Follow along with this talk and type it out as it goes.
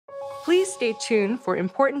Please stay tuned for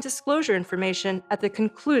important disclosure information at the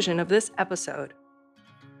conclusion of this episode.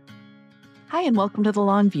 Hi, and welcome to The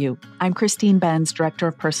Long View. I'm Christine Benz, Director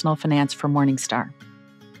of Personal Finance for Morningstar.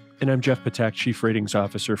 And I'm Jeff Patak, Chief Ratings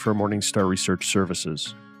Officer for Morningstar Research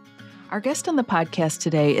Services. Our guest on the podcast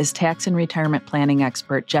today is tax and retirement planning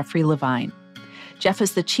expert Jeffrey Levine. Jeff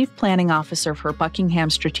is the Chief Planning Officer for Buckingham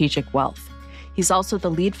Strategic Wealth. He's also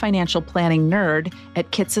the lead financial planning nerd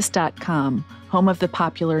at Kitsis.com, home of the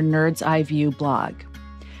popular Nerd's Eye View blog.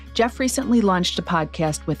 Jeff recently launched a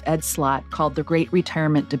podcast with Ed Slott called The Great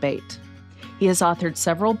Retirement Debate. He has authored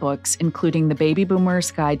several books, including The Baby Boomer's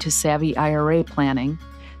Guide to Savvy IRA Planning,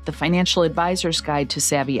 The Financial Advisor's Guide to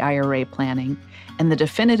Savvy IRA Planning, and The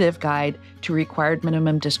Definitive Guide to Required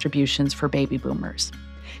Minimum Distributions for Baby Boomers.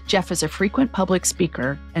 Jeff is a frequent public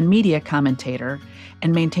speaker and media commentator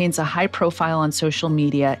and maintains a high profile on social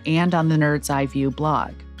media and on the Nerd's Eye View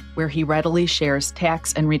blog, where he readily shares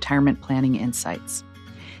tax and retirement planning insights.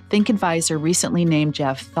 ThinkAdvisor recently named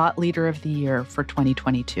Jeff Thought Leader of the Year for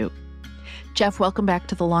 2022. Jeff, welcome back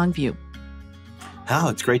to The Long View. Oh,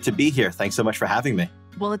 it's great to be here. Thanks so much for having me.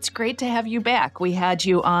 Well, it's great to have you back. We had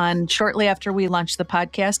you on shortly after we launched the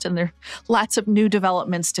podcast, and there are lots of new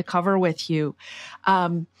developments to cover with you.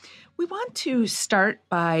 We want to start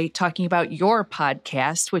by talking about your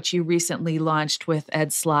podcast, which you recently launched with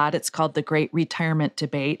Ed Slott. It's called The Great Retirement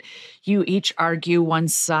Debate. You each argue one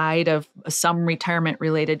side of some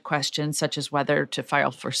retirement-related questions, such as whether to file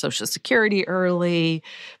for Social Security early,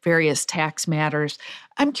 various tax matters.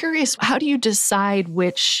 I'm curious, how do you decide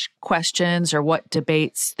which questions or what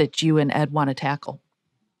debates that you and Ed want to tackle?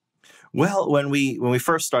 Well, when we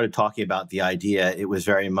first started talking about the idea, it was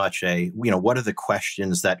very much what are the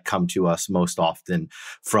questions that come to us most often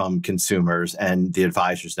from consumers and the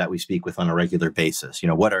advisors that we speak with on a regular basis?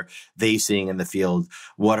 What are they seeing in the field?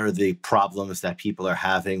 What are the problems that people are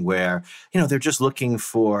having where, they're just looking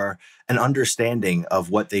for an understanding of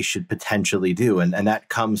what they should potentially do. And that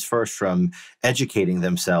comes first from educating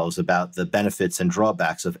themselves about the benefits and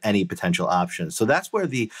drawbacks of any potential option. So that's where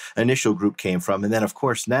the initial group came from. And then, of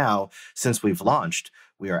course, now, since we've launched,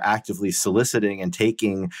 we are actively soliciting and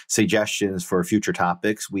taking suggestions for future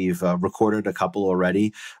topics. We've recorded a couple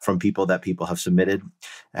already from people have submitted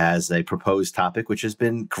as a proposed topic, which has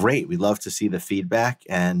been great. We love to see the feedback.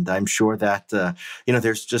 And I'm sure that,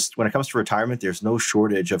 there's just, when it comes to retirement, there's no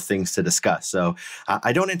shortage of things to discuss. So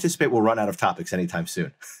I don't anticipate we'll run out of topics anytime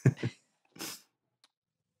soon.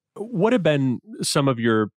 What have been some of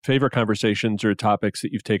your favorite conversations or topics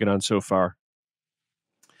that you've taken on so far?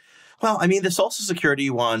 Well, the Social Security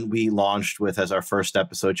one we launched with as our first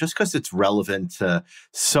episode, just because it's relevant to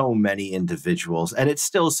so many individuals. And it's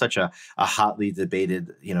still such a hotly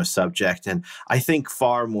debated, subject. And I think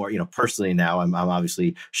far more, personally now, I'm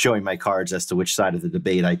obviously showing my cards as to which side of the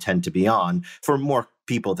debate I tend to be on for more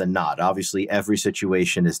people than not. Obviously, every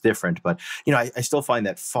situation is different, but I still find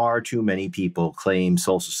that far too many people claim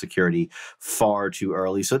Social Security far too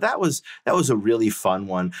early. So that was a really fun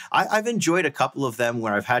one. I've enjoyed a couple of them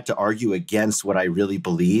where I've had to argue against what I really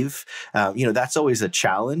believe. That's always a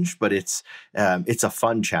challenge, but it's a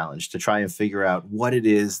fun challenge to try and figure out what it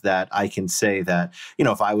is that I can say that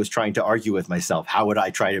if I was trying to argue with myself, how would I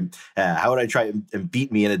try and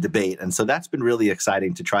beat me in a debate? And so that's been really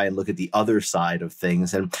exciting to try and look at the other side of things.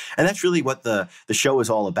 And that's really what the show is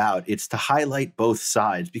all about. It's to highlight both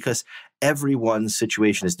sides because everyone's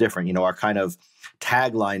situation is different. Our kind of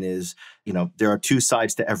tagline is, there are two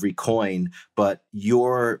sides to every coin, but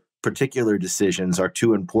your particular decisions are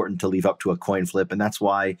too important to leave up to a coin flip. And that's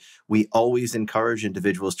why we always encourage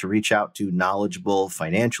individuals to reach out to knowledgeable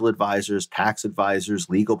financial advisors, tax advisors,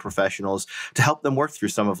 legal professionals to help them work through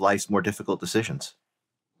some of life's more difficult decisions.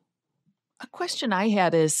 A question I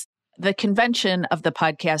had is, the convention of the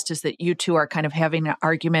podcast is that you two are kind of having an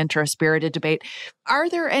argument or a spirited debate. Are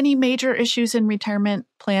there any major issues in retirement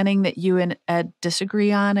planning that you and Ed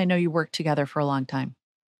disagree on? I know you worked together for a long time.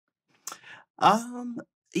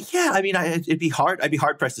 Yeah, it'd be hard. I'd be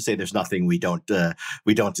hard pressed to say there's nothing we don't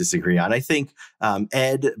disagree on. I think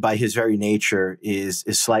Ed, by his very nature, is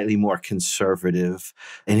slightly more conservative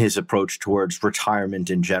in his approach towards retirement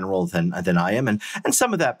in general than I am, and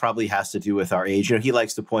some of that probably has to do with our age. He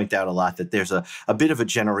likes to point out a lot that there's a bit of a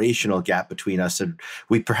generational gap between us, and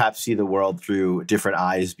we perhaps see the world through different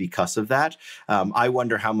eyes because of that. I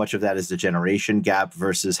wonder how much of that is the generation gap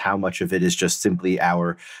versus how much of it is just simply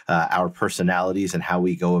our personalities and how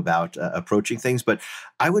we go about approaching things. But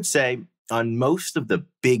I would say on most of the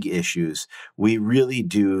big issues, we really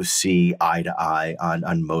do see eye to eye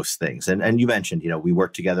on most things. And you mentioned, we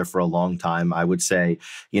worked together for a long time. I would say,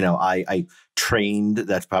 I trained.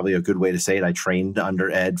 That's probably a good way to say it. I trained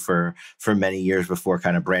under Ed for many years before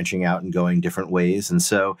kind of branching out and going different ways. And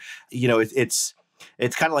so,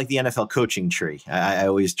 it's kind of like the NFL coaching tree. I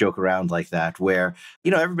always joke around like that, where,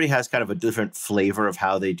 everybody has kind of a different flavor of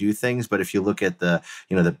how they do things. But if you look at the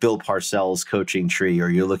Bill Parcells coaching tree, or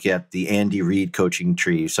you look at the Andy Reid coaching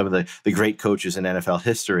tree, some of the great coaches in NFL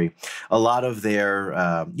history, a lot of their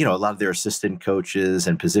assistant coaches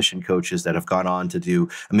and position coaches that have gone on to do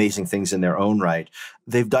amazing things in their own right,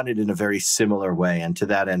 they've done it in a very similar way. And to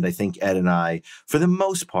that end, I think Ed and I, for the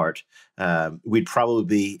most part, we'd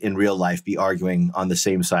probably in real life be arguing on the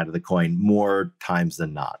same side of the coin more times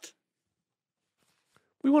than not.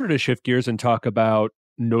 We wanted to shift gears and talk about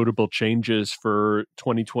notable changes for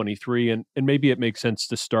 2023. And maybe it makes sense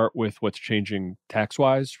to start with what's changing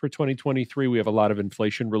tax-wise for 2023. We have a lot of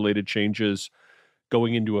inflation-related changes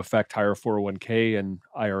going into effect, higher 401k and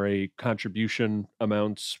IRA contribution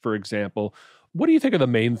amounts, for example. What do you think are the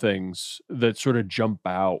main things that sort of jump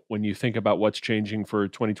out when you think about what's changing for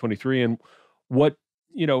 2023, and what,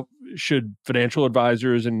 should financial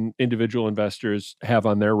advisors and individual investors have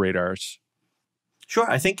on their radars? Sure.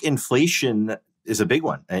 I think inflation is a big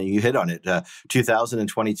one, and you hit on it.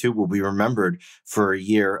 2022 will be remembered for a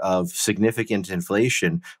year of significant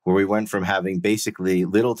inflation, where we went from having basically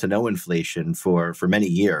little to no inflation for many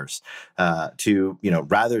years to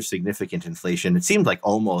rather significant inflation. It seemed like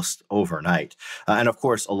almost overnight. And of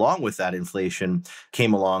course, along with that inflation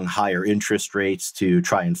came along higher interest rates to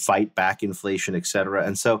try and fight back inflation, et cetera.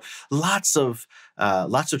 And so lots of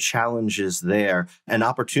challenges there and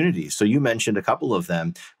opportunities. So you mentioned a couple of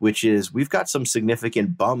them, which is we've got some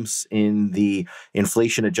significant bumps in the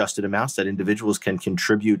inflation adjusted amounts that individuals can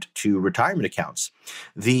contribute to retirement accounts.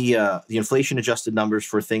 The inflation adjusted numbers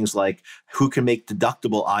for things like who can make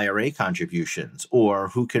deductible IRA contributions or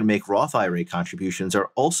who can make Roth IRA contributions are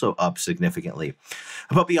also up significantly.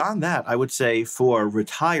 But beyond that, I would say for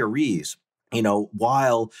retirees,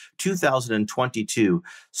 while 2022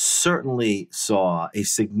 certainly saw a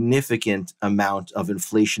significant amount of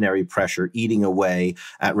inflationary pressure eating away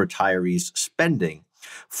at retirees' spending,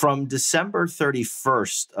 from December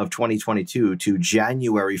 31st of 2022 to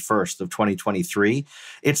January 1st of 2023,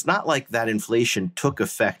 it's not like that inflation took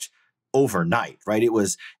effect overnight, right? It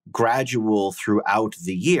was gradual throughout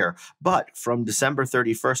the year. But from December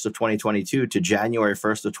 31st of 2022 to January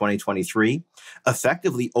 1st of 2023,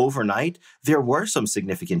 effectively overnight, there were some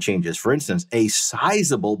significant changes. For instance, a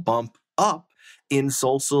sizable bump up in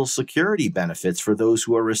Social Security benefits for those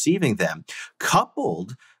who are receiving them,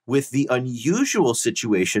 coupled with the unusual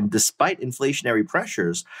situation, despite inflationary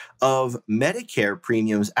pressures, of Medicare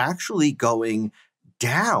premiums actually going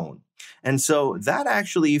down. And so that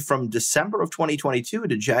actually, from December of 2022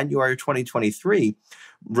 to January 2023,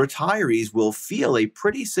 retirees will feel a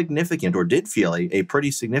pretty significant, or did feel a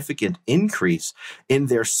pretty significant increase in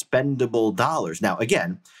their spendable dollars. Now,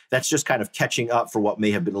 again, that's just kind of catching up for what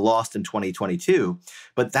may have been lost in 2022.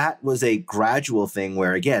 But that was a gradual thing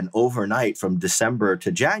where, again, overnight from December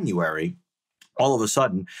to January, all of a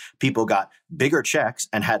sudden, people got bigger checks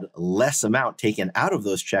and had less amount taken out of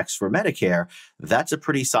those checks for Medicare. That's a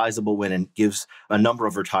pretty sizable win and gives a number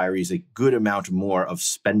of retirees a good amount more of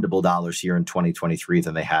spendable dollars here in 2023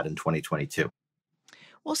 than they had in 2022.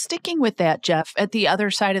 Well, sticking with that, Jeff, at the other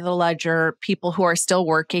side of the ledger, people who are still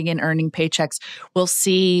working and earning paychecks will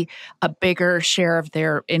see a bigger share of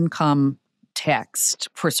their income taxed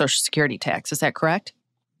for Social Security tax. Is that correct?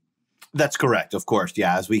 That's correct, of course.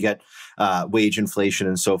 Yeah, as we get wage inflation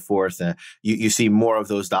and so forth, you see more of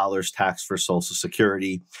those dollars taxed for Social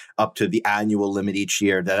Security up to the annual limit each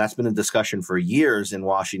year. That's been a discussion for years in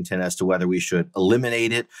Washington as to whether we should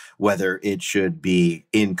eliminate it, whether it should be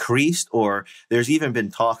increased, or there's even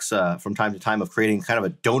been talks from time to time of creating kind of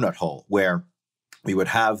a donut hole where we would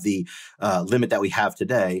have the limit that we have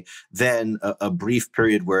today, then a brief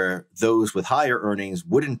period where those with higher earnings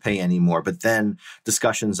wouldn't pay anymore, but then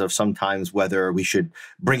discussions of sometimes whether we should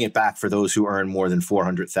bring it back for those who earn more than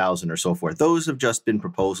 $400,000 or so forth. Those have just been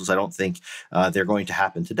proposals. I don't think they're going to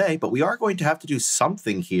happen today, but we are going to have to do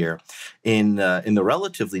something here in the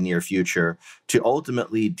relatively near future to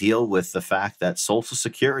ultimately deal with the fact that Social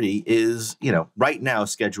Security is, right now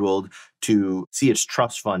scheduled to see its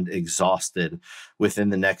trust fund exhausted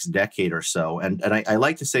within the next decade or so. And I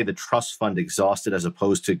like to say the trust fund exhausted as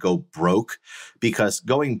opposed to go broke, because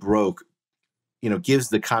going broke, gives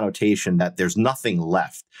the connotation that there's nothing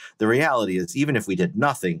left. The reality is, even if we did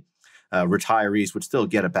nothing, retirees would still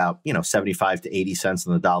get about, 75 to 80 cents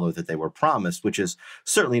on the dollar that they were promised, which is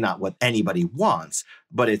certainly not what anybody wants,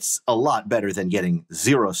 but it's a lot better than getting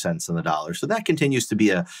 0 cents on the dollar. So that continues to be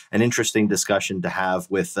an interesting discussion to have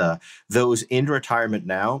with those in retirement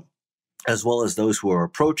now, as well as those who are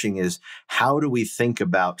approaching, is how do we think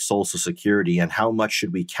about Social Security and how much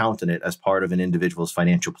should we count on it as part of an individual's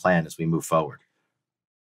financial plan as we move forward?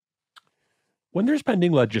 When there's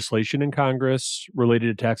pending legislation in Congress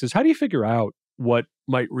related to taxes, how do you figure out what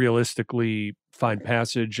might realistically find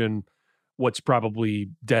passage and what's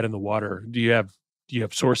probably dead in the water? Do you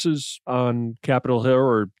have sources on Capitol Hill,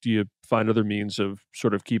 or do you find other means of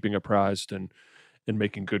sort of keeping apprised and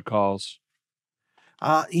making good calls?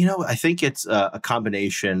 I think it's a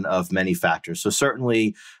combination of many factors. So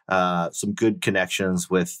certainly some good connections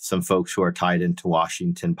with some folks who are tied into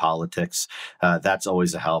Washington politics. That's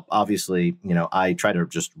always a help. Obviously, I try to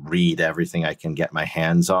just read everything I can get my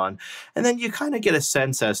hands on. And then you kind of get a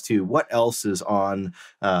sense as to what else is on,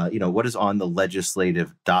 what is on the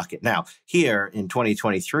legislative docket. Now, here in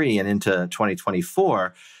 2023 and into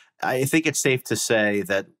 2024, I think it's safe to say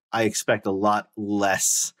that I expect a lot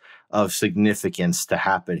less of significance to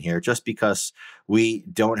happen here, just because we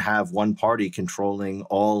don't have one party controlling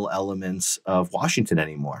all elements of Washington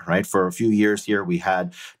anymore, right? For a few years here, we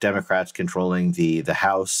had Democrats controlling the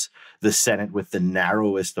House, the Senate with the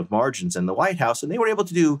narrowest of margins, in the White House, and they were able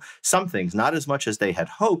to do some things, not as much as they had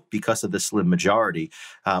hoped because of the slim majority,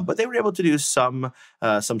 but they were able to do some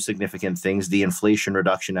significant things. The Inflation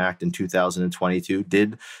Reduction Act in 2022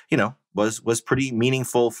 did, was pretty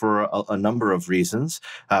meaningful for a number of reasons.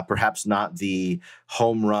 Perhaps not the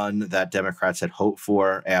home run that Democrats had hoped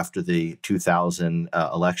for after the 2000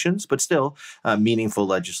 elections, but still meaningful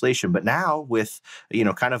legislation. But now with,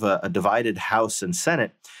 kind of a divided House and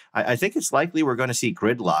Senate, I think it's likely we're going to see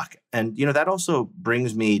gridlock. And, that also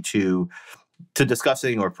brings me to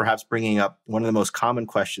discussing, or perhaps bringing up, one of the most common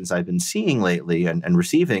questions I've been seeing lately and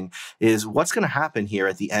receiving is what's going to happen here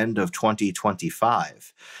at the end of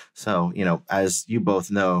 2025. So, as you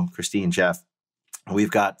both know, Christine, Jeff,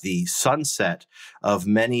 we've got the sunset of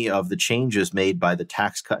many of the changes made by the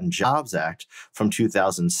Tax Cut and Jobs Act from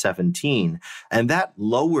 2017. And that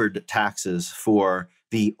lowered taxes for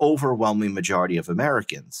the overwhelming majority of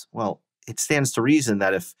Americans. Well, it stands to reason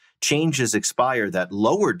that if changes expire that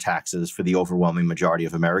lowered taxes for the overwhelming majority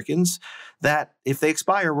of Americans, that if they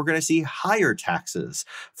expire, we're going to see higher taxes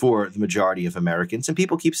for the majority of Americans. And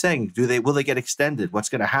people keep saying, will they get extended? What's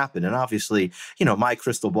going to happen? And obviously, my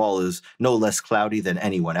crystal ball is no less cloudy than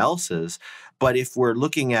anyone else's. But if we're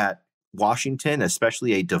looking at Washington,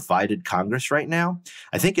 especially a divided Congress right now,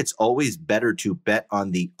 I think it's always better to bet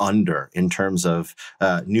on the under in terms of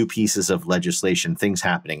new pieces of legislation, things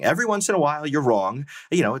happening. Every once in a while, you're wrong.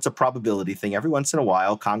 It's a probability thing. Every once in a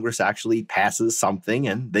while, Congress actually passes something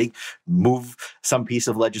and they move some piece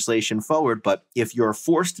of legislation forward. But if you're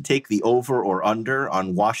forced to take the over or under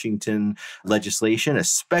on Washington legislation,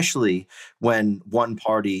 especially when one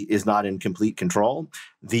party is not in complete control,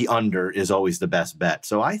 the under is always the best bet.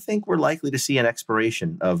 So I think we're likely to see an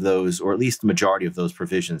expiration of those, or at least the majority of those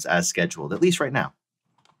provisions as scheduled, at least right now.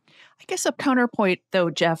 I guess a counterpoint, though,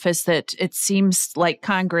 Jeff, is that it seems like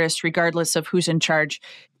Congress, regardless of who's in charge,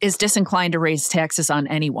 is disinclined to raise taxes on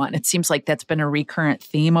anyone. It seems like that's been a recurrent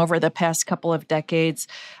theme over the past couple of decades.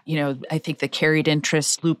 I think the carried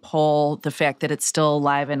interest loophole, the fact that it's still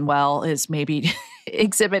alive and well, is maybe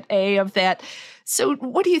exhibit A of that. So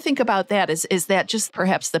what do you think about that? Is that just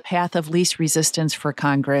perhaps the path of least resistance for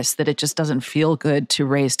Congress, that it just doesn't feel good to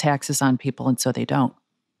raise taxes on people, and so they don't?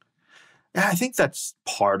 Yeah, I think that's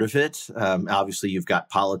part of it. Obviously, you've got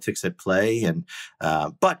politics at play,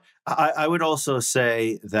 but I would also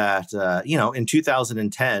say that in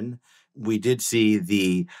 2010 we did see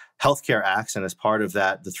the Healthcare Acts, and as part of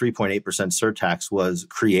that, the 3.8% surtax was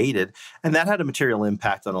created, and that had a material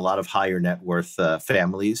impact on a lot of higher net worth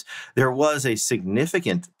families. There was a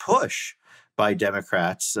significant push by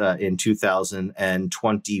Democrats in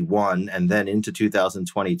 2021 and then into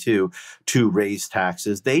 2022 to raise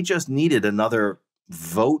taxes. They just needed another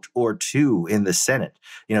vote or two in the Senate.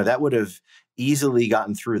 That would have easily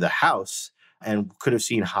gotten through the House and could have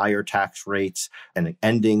seen higher tax rates and an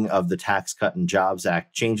ending of the Tax Cut and Jobs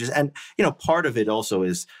Act changes. And, part of it also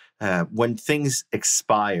is when things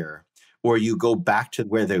expire, or you go back to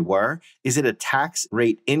where they were, is it a tax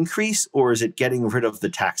rate increase or is it getting rid of the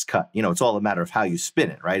tax cut? It's all a matter of how you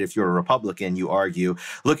spin it, right? If you're a Republican, you argue,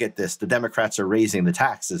 look at this, the Democrats are raising the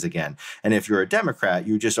taxes again. And if you're a Democrat,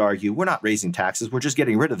 you just argue, we're not raising taxes, we're just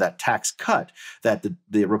getting rid of that tax cut that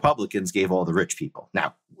the Republicans gave all the rich people.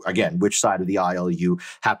 Now, again, which side of the aisle you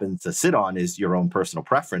happen to sit on is your own personal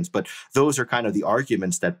preference, but those are kind of the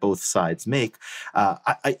arguments that both sides make.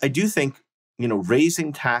 I do think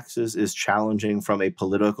raising taxes is challenging from a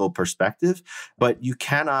political perspective, but you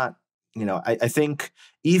cannot, I think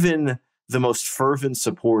even the most fervent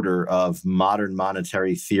supporter of modern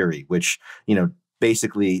monetary theory, which,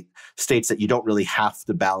 basically states that you don't really have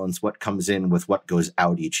to balance what comes in with what goes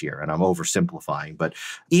out each year. And I'm oversimplifying, but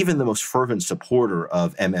even the most fervent supporter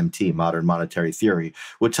of MMT, modern monetary theory,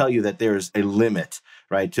 would tell you that there's a limit,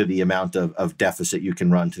 right, to the amount of deficit you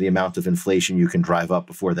can run, to the amount of inflation you can drive up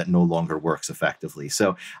before that no longer works effectively.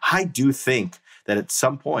 So I do think that at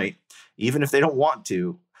some point, even if they don't want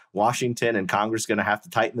to, Washington and Congress are going to have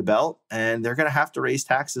to tighten the belt, and they're going to have to raise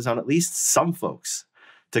taxes on at least some folks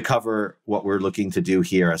to cover what we're looking to do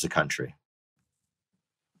here as a country.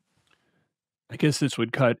 I guess this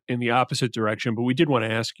would cut in the opposite direction, but we did want to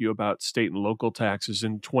ask you about state and local taxes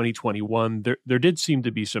in 2021. There did seem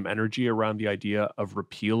to be some energy around the idea of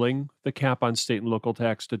repealing the cap on state and local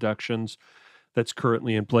tax deductions that's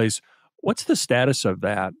currently in place. What's the status of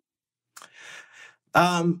that?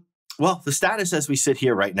 Well, the status as we sit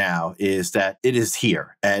here right now is that it is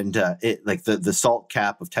here, and the SALT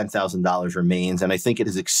cap of $10,000 remains, and I think it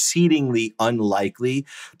is exceedingly unlikely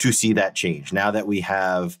to see that change. Now that we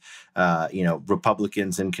have,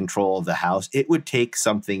 Republicans in control of the House, it would take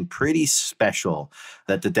something pretty special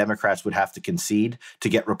that the Democrats would have to concede to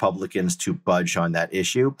get Republicans to budge on that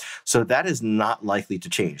issue. So that is not likely to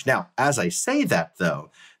change. Now, as I say that, though,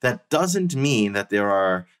 that doesn't mean that there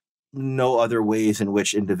are no other ways in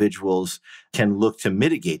which individuals can look to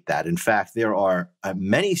mitigate that. In fact, there are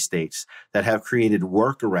many states that have created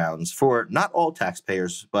workarounds for not all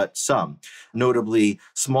taxpayers, but some. Notably,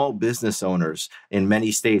 small business owners in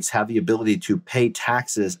many states have the ability to pay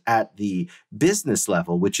taxes at the business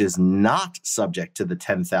level, which is not subject to the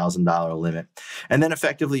 $10,000 limit, and then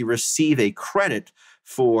effectively receive a credit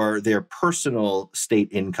for their personal state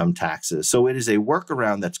income taxes. So it is a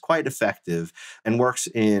workaround that's quite effective and works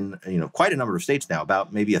in quite a number of states now.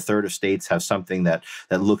 About maybe a third of states have something that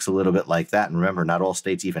looks a little bit like that. And remember, not all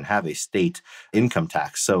states even have a state income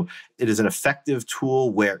tax. So it is an effective tool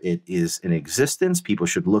where it is in existence. People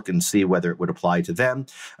should look and see whether it would apply to them.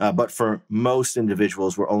 But for most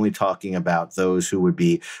individuals, we're only talking about those who would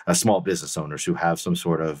be small business owners who have some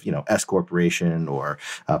sort of S corporation or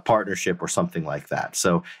partnership or something like that.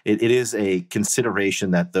 So it is a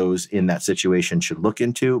consideration that those in that situation should look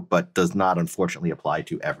into, but does not unfortunately apply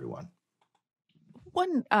to everyone.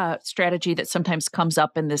 One strategy that sometimes comes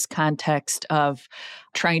up in this context of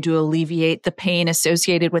trying to alleviate the pain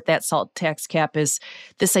associated with that SALT tax cap is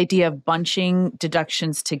this idea of bunching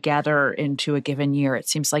deductions together into a given year. It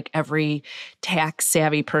seems like every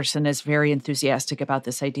tax-savvy person is very enthusiastic about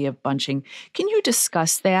this idea of bunching. Can you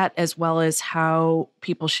discuss that as well as how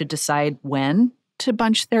people should decide when to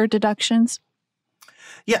bunch their deductions?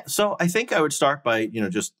 Yeah, so I think I would start by,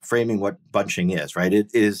 just framing what bunching is, right?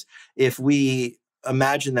 It is if we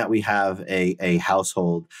imagine that we have a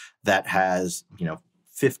household that has,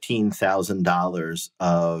 $15,000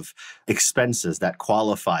 of expenses that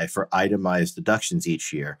qualify for itemized deductions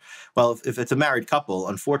each year. Well, if it's a married couple,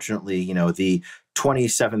 unfortunately, the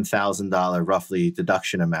 $27,000 roughly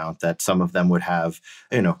deduction amount that some of them would have,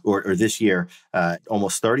 or this year,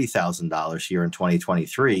 almost $30,000 here in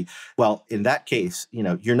 2023. Well, in that case,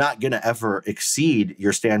 you're not going to ever exceed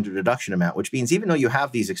your standard deduction amount, which means even though you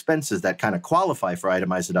have these expenses that kind of qualify for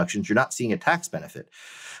itemized deductions, you're not seeing a tax benefit.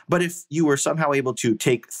 But if you were somehow able to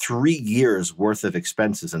take 3 years worth of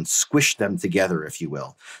expenses and squish them together, if you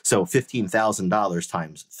will, so $15,000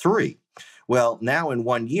 times 3, well, now in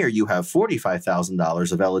 1 year, you have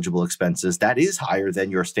 $45,000 of eligible expenses. That is higher than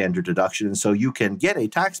your standard deduction. And so you can get a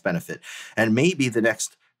tax benefit. And maybe the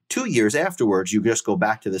next 2 years afterwards, you just go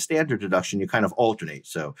back to the standard deduction. You kind of alternate.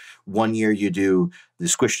 So 1 year you do the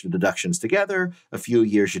squish the deductions together. A few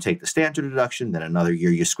years you take the standard deduction. Then another year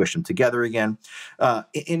you squish them together again.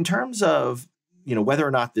 In terms of whether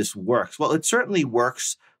or not this works, well, it certainly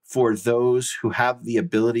works for those who have the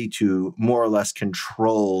ability to more or less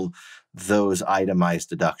control those itemized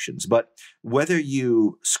deductions. But whether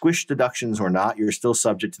you squish deductions or not, you're still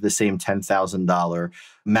subject to the same $10,000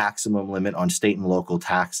 maximum limit on state and local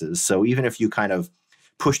taxes. So even if you kind of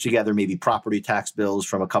push together maybe property tax bills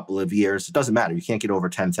from a couple of years. It doesn't matter. You can't get over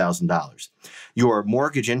 $10,000. Your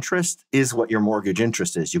mortgage interest is what your mortgage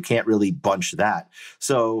interest is. You can't really bunch that.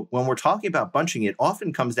 So when we're talking about bunching, it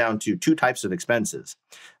often comes down to two types of expenses.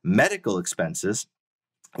 Medical expenses,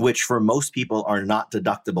 which for most people are not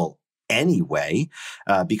deductible anyway,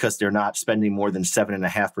 because they're not spending more than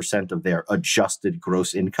 7.5% of their adjusted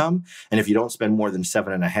gross income. And if you don't spend more than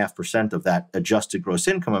 7.5% of that adjusted gross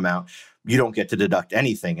income amount, you don't get to deduct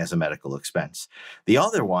anything as a medical expense. The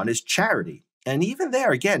other one is charity. And even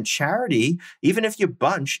there, again, charity, even if you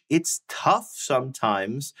bunch, it's tough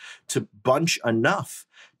sometimes to bunch enough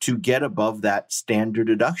to get above that standard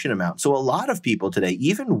deduction amount. So a lot of people today,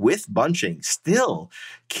 even with bunching, still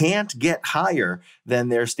can't get higher than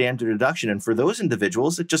their standard deduction. And for those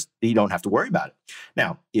individuals, you don't have to worry about it.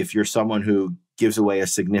 Now, if you're someone who gives away a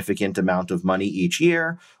significant amount of money each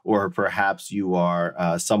year, or perhaps you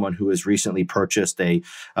are someone who has recently purchased a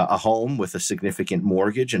home with a significant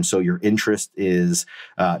mortgage, and so your interest is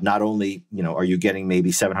not only, are you getting maybe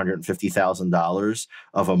 $750,000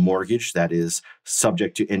 of a mortgage that is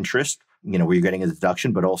subject to interest, where you're getting a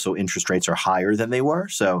deduction, but also interest rates are higher than they were.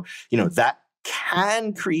 So, that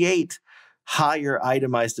can create higher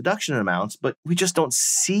itemized deduction amounts, but we just don't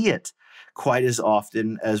see it quite as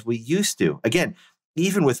often as we used to. Again,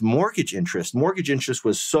 even with mortgage interest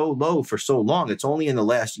was so low for so long. It's only in the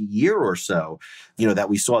last year or so, that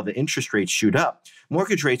we saw the interest rates shoot up.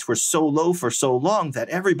 Mortgage rates were so low for so long that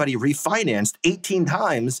everybody refinanced 18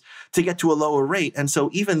 times to get to a lower rate. And so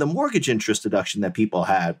even the mortgage interest deduction that people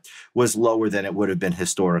had was lower than it would have been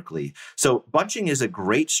historically. So bunching is a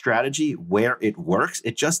great strategy where it works.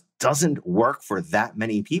 It just doesn't work for that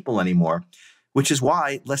many people anymore, which is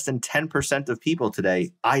why less than 10% of people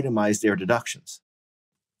today itemize their deductions.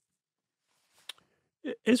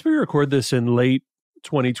 As we record this in late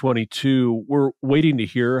 2022, we're waiting to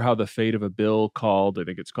hear how the fate of a bill I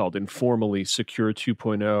think it's called informally Secure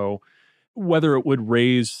 2.0, whether it would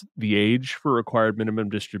raise the age for required minimum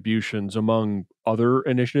distributions among other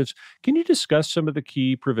initiatives. Can you discuss some of the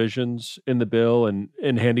key provisions in the bill and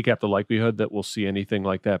handicap the likelihood that we'll see anything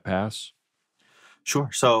like that pass? Sure.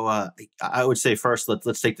 So I would say first,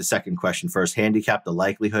 let's take the second question first, handicap the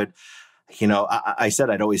likelihood. I said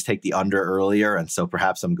I'd always take the under earlier, and so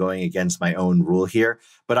perhaps I'm going against my own rule here.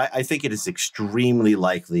 But I think it is extremely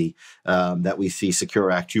likely that we see Secure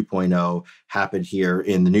Act 2.0 happen here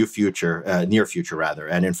in the near future.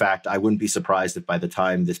 And in fact, I wouldn't be surprised if by the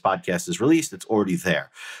time this podcast is released, it's already there.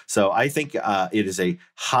 So I think it is a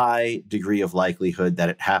high degree of likelihood that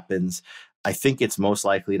it happens. I think it's most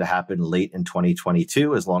likely to happen late in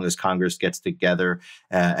 2022, as long as Congress gets together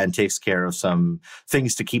and takes care of some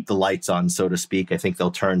things to keep the lights on, so to speak. I think they'll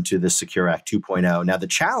turn to the Secure Act 2.0. Now, the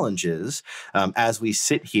challenge is, as we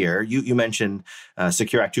sit here, you mentioned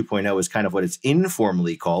Secure Act 2.0 is kind of what it's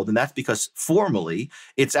informally called, and that's because formally,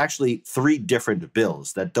 it's actually three different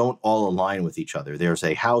bills that don't all align with each other. There's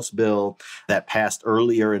a House bill that passed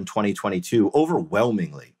earlier in 2022,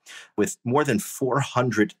 overwhelmingly, with more than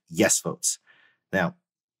 400 yes votes. Now,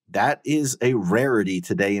 that is a rarity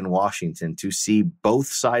today in Washington, to see both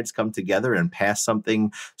sides come together and pass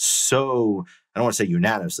something so, I don't want to say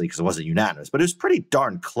unanimously because it wasn't unanimous, but it was pretty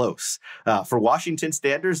darn close. For Washington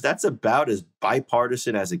standards, that's about as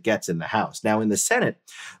bipartisan as it gets in the House. Now, in the Senate,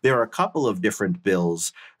 there are a couple of different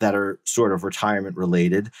bills that are sort of retirement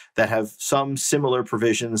related that have some similar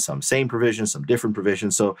provisions, some same provisions, some different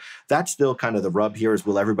provisions. So that's still kind of the rub here, is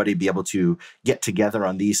will everybody be able to get together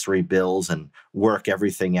on these three bills and work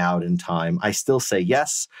everything out in time? I still say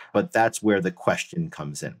yes, but that's where the question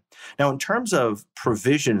comes in. Now, in terms of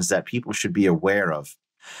provisions that people should be aware of,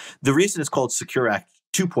 the reason it's called Secure Act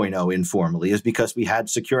 2.0 informally is because we had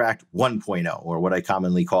Secure Act 1.0, or what I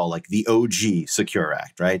commonly call like the OG Secure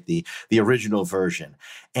Act, right? The original version.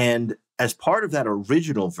 And as part of that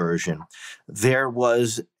original version, there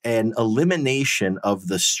was an elimination of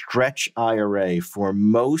the stretch IRA for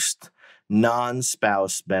most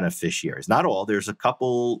non-spouse beneficiaries. Not all. There's a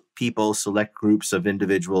couple people, select groups of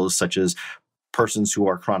individuals, such as persons who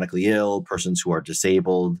are chronically ill, persons who are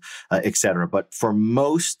disabled, et cetera. But for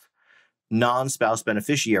most non-spouse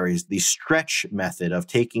beneficiaries, the stretch method of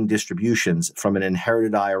taking distributions from an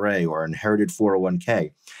inherited IRA or inherited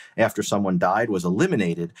 401k after someone died was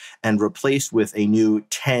eliminated and replaced with a new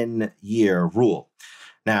 10-year rule.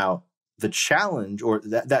 Now, the challenge, or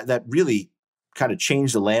that really kind of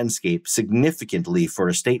changed the landscape significantly for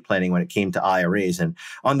estate planning when it came to IRAs. And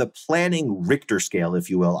on the planning Richter scale, if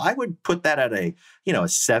you will, I would put that at a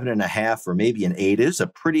 7.5 or maybe an 8 is a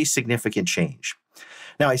pretty significant change.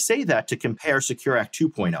 Now, I say that to compare Secure Act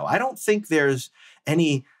 2.0. I don't think there's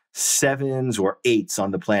any sevens or eights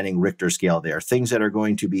on the planning Richter scale there, things that are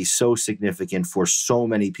going to be so significant for so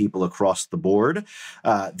many people across the board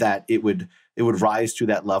that it would rise to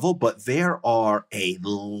that level. But there are a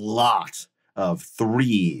lot of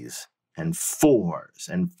threes and fours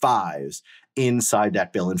and fives inside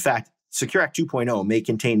that bill. In fact, Secure Act 2.0 may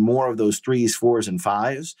contain more of those threes, fours, and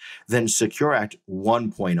fives than Secure Act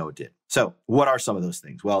 1.0 did. So what are some of those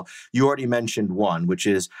things? Well, you already mentioned one, which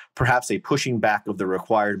is perhaps a pushing back of the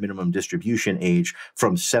required minimum distribution age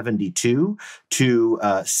from 72 to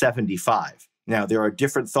 75. Now, there are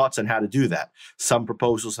different thoughts on how to do that. Some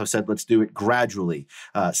proposals have said, let's do it gradually,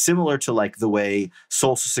 similar to like the way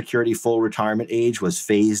Social Security full retirement age was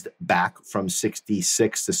phased back from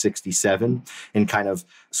 66 to 67 in kind of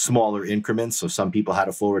smaller increments. So some people had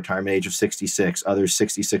a full retirement age of 66, others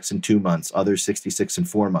 66 and 2 months, others 66 and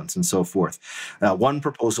 4 months, and so forth. One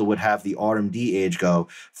proposal would have the RMD age go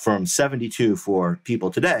from 72 for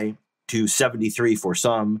people today to 73 for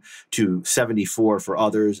some, to 74 for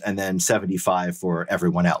others, and then 75 for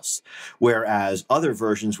everyone else. Whereas other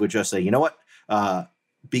versions would just say, you know what,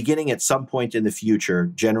 beginning at some point in the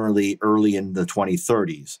future, generally early in the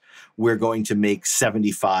 2030s, we're going to make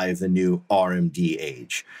 75 the new RMD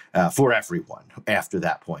age for everyone after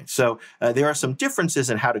that point. So there are some differences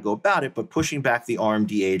in how to go about it, but pushing back the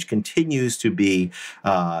RMD age continues to be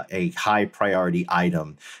a high priority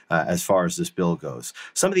item as far as this bill goes.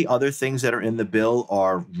 Some of the other things that are in the bill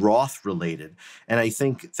are Roth related. And I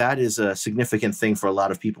think that is a significant thing for a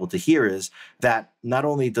lot of people to hear, is that not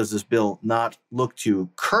only does this bill not look to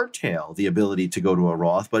curtail the ability to go to a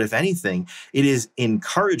Roth, but if anything, it is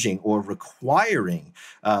encouraging or requiring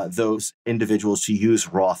those individuals to use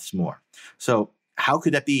Roths more. So how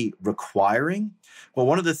could that be requiring? Well,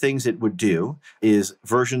 one of the things it would do is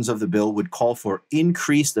versions of the bill would call for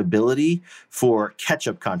increased ability for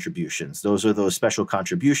catch-up contributions. Those are those special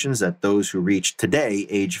contributions that those who reach today,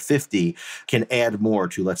 age 50, can add more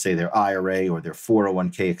to, let's say, their IRA or their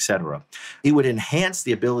 401k, et cetera. It would enhance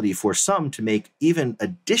the ability for some to make even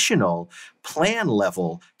additional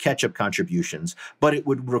plan-level catch-up contributions, but it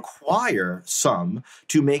would require some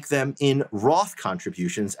to make them in Roth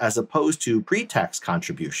contributions as opposed to pre-tax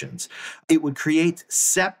contributions. It would create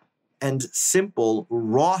SEP and simple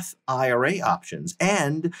Roth IRA options,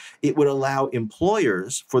 and it would allow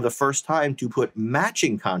employers for the first time to put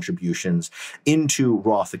matching contributions into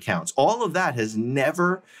Roth accounts. All of that has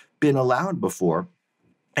never been allowed before,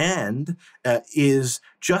 and is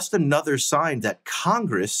just another sign that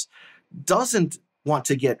Congress doesn't want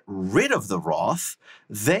to get rid of the Roth.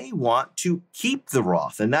 They want to keep the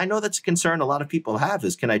Roth. And I know that's a concern a lot of people have,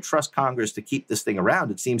 is, can I trust Congress to keep this thing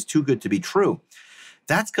around? It seems too good to be true.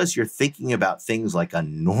 That's because you're thinking about things like a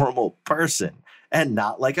normal person and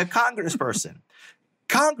not like a congressperson.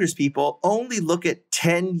 Congress people only look at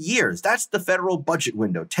 10 years. That's the federal budget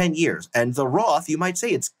window, 10 years. And the Roth, you might say,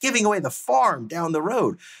 it's giving away the farm down the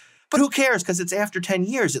road. But who cares? Because it's after 10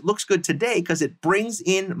 years. It looks good today because it brings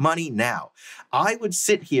in money now. I would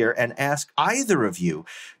sit here and ask either of you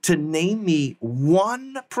to name me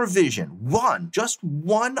one provision, just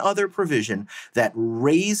one other provision that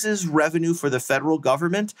raises revenue for the federal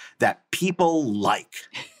government that people like.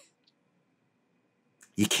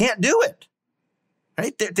 You can't do it.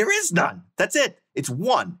 Right? There is none. That's it. It's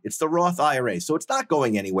one. It's the Roth IRA. So it's not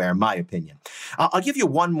going anywhere, in my opinion. I'll give you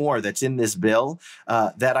one more that's in this bill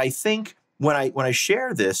that I think when I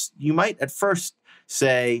share this, you might at first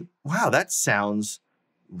say, wow, that sounds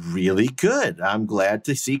really good. I'm glad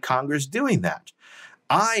to see Congress doing that.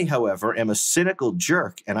 I, however, am a cynical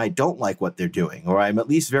jerk, and I don't like what they're doing, or I'm at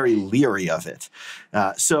least very leery of it.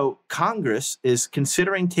 So Congress is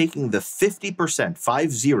considering taking the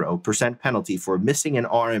 50% penalty for missing an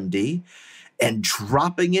RMD and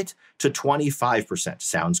dropping it to 25%.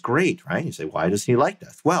 Sounds great, right? You say, why does he like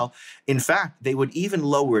that? Well, in fact, they would even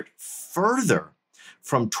lower it further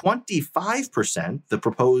from 25%, the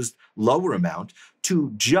proposed lower amount,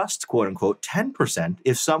 to just, quote unquote, 10%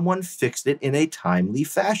 if someone fixed it in a timely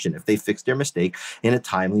fashion, if they fixed their mistake in a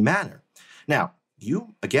timely manner. Now,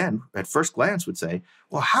 you, again, at first glance would say,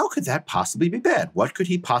 well, how could that possibly be bad? What could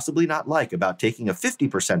he possibly not like about taking a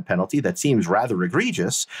 50% penalty that seems rather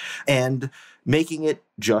egregious and making it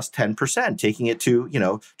just 10%, taking it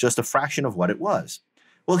to, just a fraction of what it was?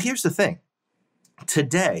 Well, here's the thing.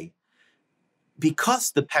 Today,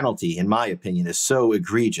 because the penalty, in my opinion, is so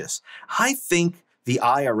egregious, I think the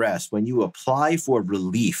IRS, when you apply for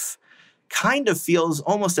relief, kind of feels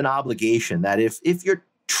almost an obligation that if you're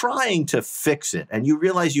trying to fix it and you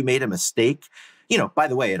realize you made a mistake, by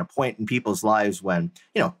the way, at a point in people's lives when,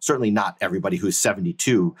 certainly not everybody who's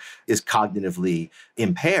 72 is cognitively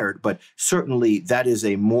impaired, but certainly that is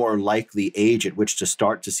a more likely age at which to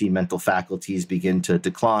start to see mental faculties begin to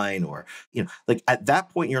decline or, like at that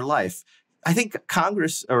point in your life, I think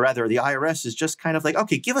Congress, or rather the IRS, is just kind of like,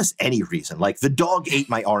 okay, give us any reason. Like the dog ate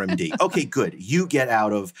my RMD. Okay, good. You get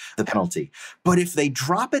out of the penalty. But if they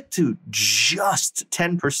drop it to just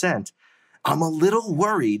 10%, I'm a little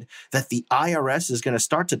worried that the IRS is going to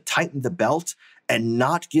start to tighten the belt and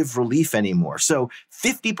not give relief anymore. So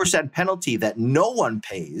 50% penalty that no one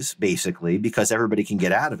pays, basically, because everybody can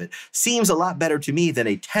get out of it, seems a lot better to me than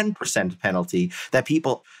a 10% penalty that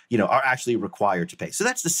people, are actually required to pay. So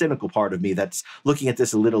that's the cynical part of me that's looking at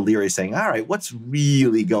this a little leery, saying, all right, what's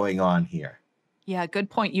really going on here? Yeah, good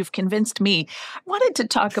point. You've convinced me. I wanted to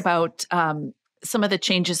talk about some of the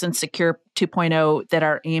changes in Secure 2.0 that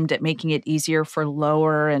are aimed at making it easier for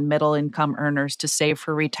lower and middle income earners to save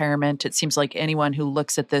for retirement. It seems like anyone who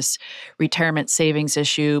looks at this retirement savings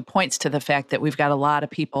issue points to the fact that we've got a lot of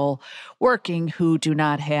people working who do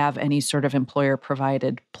not have any sort of employer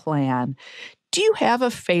provided plan. Do you have a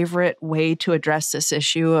favorite way to address this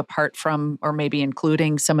issue apart from, or maybe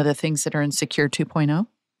including some of the things that are in Secure 2.0?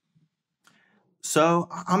 So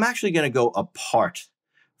I'm actually going to go apart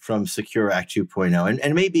from Secure Act 2.0.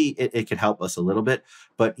 And maybe it could help us a little bit.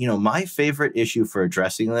 But, my favorite issue for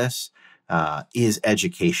addressing this is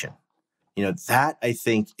education. That I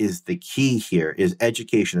think is the key here is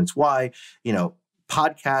education. It's why,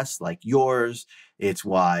 podcasts like yours, it's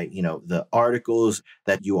why, the articles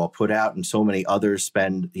that you all put out and so many others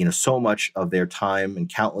spend, so much of their time and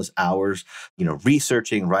countless hours,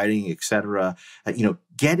 researching, writing, et cetera.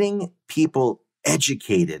 Getting people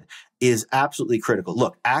educated is absolutely critical.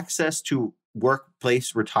 Look, access to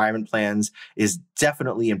workplace retirement plans is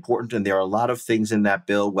definitely important. And there are a lot of things in that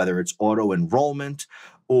bill, whether it's auto enrollment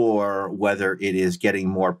or whether it is getting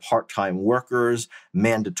more part-time workers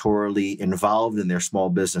mandatorily involved in their small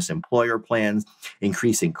business employer plans,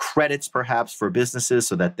 increasing credits perhaps for businesses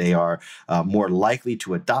so that they are more likely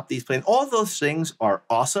to adopt these plans. All those things are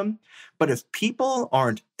awesome. But if people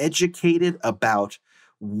aren't educated about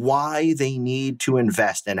why they need to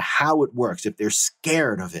invest and how it works, if they're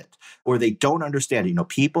scared of it or they don't understand it,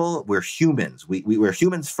 people, we're humans. We're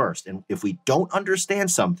humans first. And if we don't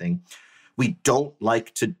understand something, we don't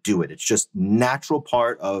like to do it. It's just natural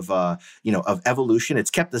part of evolution.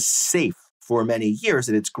 It's kept us safe for many years.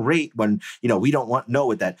 And it's great when, we don't know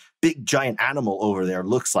what that big giant animal over there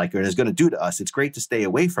looks like and is going to do to us. It's great to stay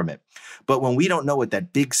away from it. But when we don't know what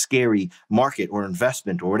that big, scary market or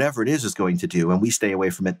investment or whatever it is going to do, and we stay away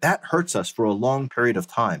from it, that hurts us for a long period of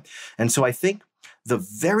time. And so I think the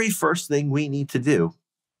very first thing we need to do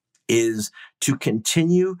is to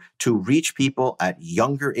continue to reach people at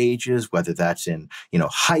younger ages, whether that's in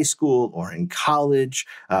high school or in college,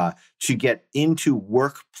 to get into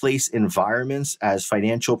workplace environments as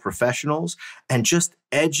financial professionals and just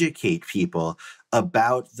educate people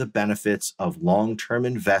about the benefits of long-term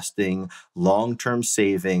investing, long-term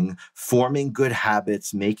saving, forming good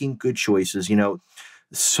habits, making good choices.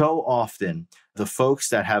 So often, the folks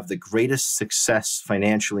that have the greatest success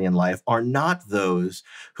financially in life are not those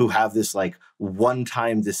who have this like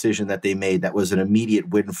one-time decision that they made that was an immediate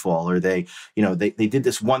windfall, or they did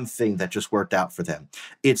this one thing that just worked out for them.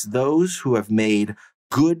 It's those who have made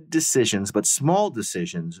good decisions, but small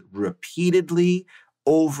decisions repeatedly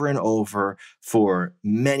over and over for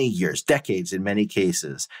many years, decades in many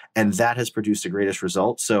cases. And that has produced the greatest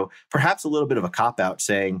results. So perhaps a little bit of a cop-out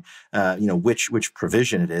saying, which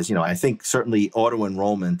provision it is. I think certainly auto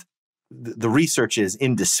enrollment, the research is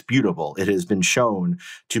indisputable. It has been shown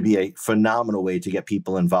to be a phenomenal way to get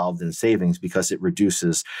people involved in savings because it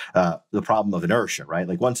reduces the problem of inertia, right?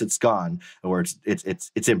 Like once it's gone or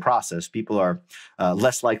it's in process, people are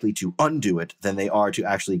less likely to undo it than they are to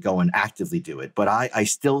actually go and actively do it. But I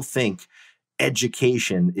still think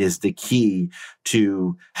education is the key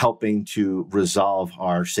to helping to resolve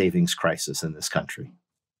our savings crisis in this country.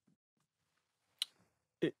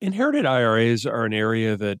 Inherited IRAs are an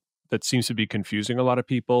area that seems to be confusing a lot of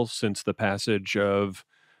people since the passage of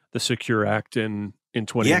the Secure Act in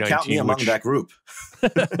 2019. Yeah, count me among that group.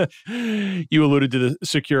 You alluded to the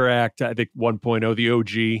Secure Act, I think 1.0, the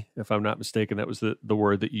OG, if I'm not mistaken, that was the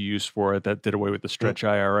word that you used for it, that did away with the stretch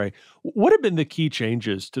IRA. What have been the key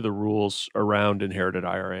changes to the rules around inherited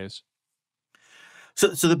IRAs? So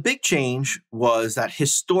the big change was that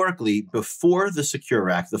historically, before the Secure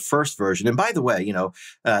Act, the first version, and by the way,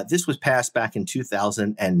 this was passed back in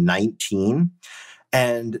 2019.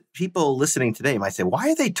 And people listening today might say, why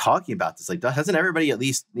are they talking about this? Like, hasn't everybody at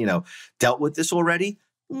least, dealt with this already?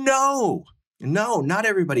 No, not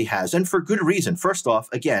everybody has. And for good reason. First off,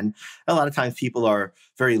 again, a lot of times people are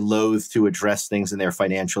very loath to address things in their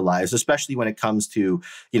financial lives, especially when it comes to,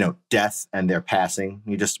 death and their passing.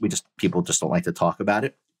 People just don't like to talk about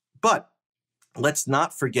it. But let's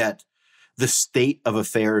not forget the state of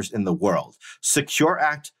affairs in the world. Secure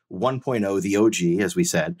Act 1.0, the OG, as we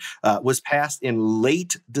said, was passed in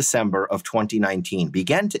late December of 2019,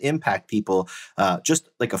 began to impact people just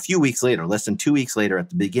like a few weeks later, less than 2 weeks later at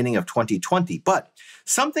the beginning of 2020. But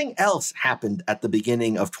something else happened at the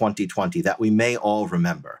beginning of 2020 that we may all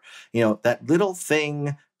remember. That little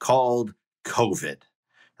thing called COVID,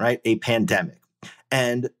 right? A pandemic.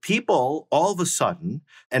 And people all of a sudden,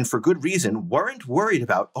 and for good reason, weren't worried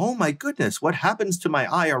about, oh my goodness, what happens to my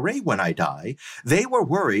IRA when I die? They were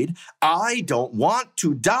worried, I don't want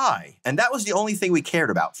to die. And that was the only thing we cared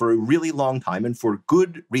about for a really long time, and for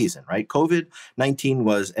good reason, right? COVID-19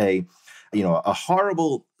 was a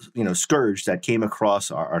horrible, scourge that came across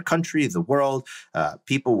our country, the world.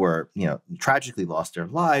 People were, tragically lost their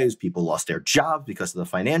lives. People lost their jobs because of the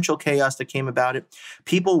financial chaos that came about it.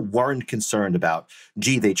 People weren't concerned about,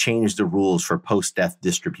 they changed the rules for post-death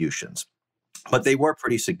distributions. But they were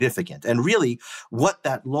pretty significant. And really, what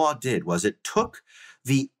that law did was it took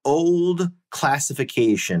the old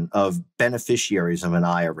classification of beneficiaries of an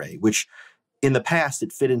IRA, which in the past,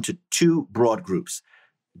 it fit into two broad groups.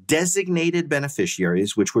 Designated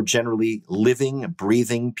beneficiaries, which were generally living,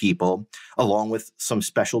 breathing people, along with some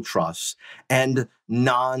special trusts, and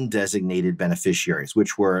non-designated beneficiaries,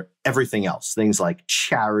 which were everything else, things like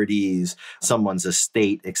charities, someone's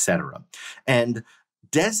estate, etc. And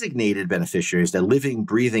designated beneficiaries, the living,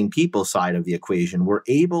 breathing people side of the equation, were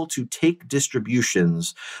able to take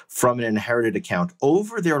distributions from an inherited account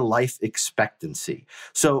over their life expectancy.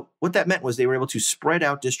 So what that meant was they were able to spread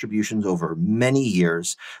out distributions over many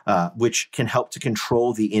years, which can help to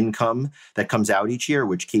control the income that comes out each year,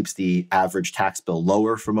 which keeps the average tax bill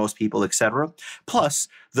lower for most people, et cetera. Plus,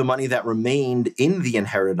 the money that remained in the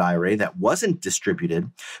inherited IRA that wasn't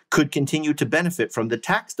distributed could continue to benefit from the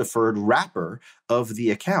tax-deferred wrapper of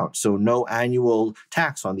the account. So no annual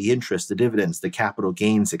tax on the interest, the dividends, the capital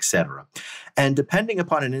gains, et cetera. And depending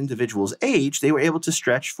upon an individual's age, they were able to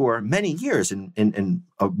stretch for many years. In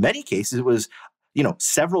many cases, it was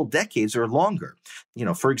several decades or longer.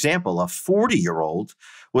 For example, a 40-year-old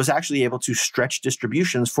was actually able to stretch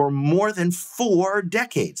distributions for more than 4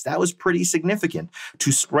 decades. That was pretty significant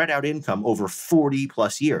to spread out income over 40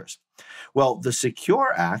 plus years. Well, the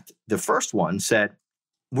Secure Act, the first one, said,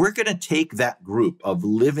 we're going to take that group of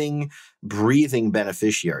living, breathing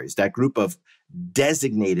beneficiaries, that group of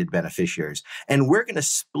designated beneficiaries, and we're going to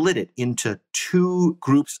split it into 2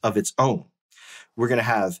 groups of its own. We're going to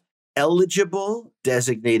have eligible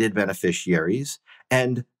designated beneficiaries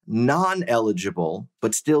and non-eligible,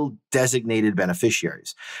 but still designated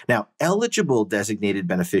beneficiaries. Now, eligible designated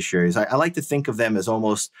beneficiaries, I like to think of them as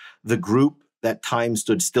almost the group that time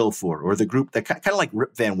stood still for, or the group that kind of like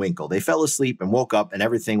Rip Van Winkle. They fell asleep and woke up and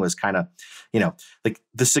everything was kind of, like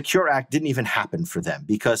the Secure Act didn't even happen for them,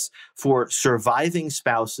 because for surviving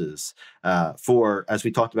spouses, for, as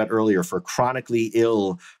we talked about earlier, for chronically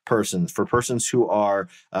ill persons, for persons who are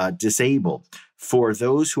disabled, for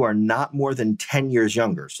those who are not more than 10 years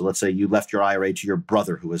younger. So let's say you left your IRA to your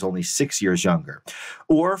brother who is only 6 years younger,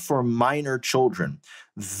 or for minor children.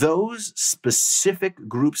 Those specific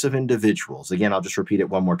groups of individuals, again, I'll just repeat it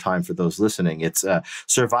one more time for those listening. It's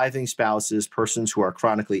surviving spouses, persons who are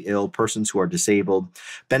chronically ill, persons who are disabled,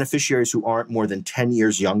 beneficiaries who aren't more than 10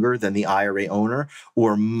 years younger than the IRA owner,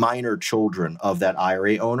 or minor children of that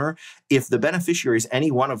IRA owner. If the beneficiary is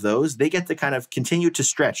any one of those, they get to kind of continue to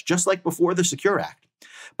stretch, just like before the Secure Act.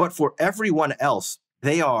 But for everyone else,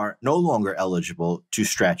 they are no longer eligible to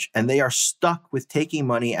stretch, and they are stuck with taking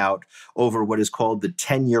money out over what is called the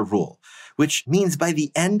 10-year rule, which means by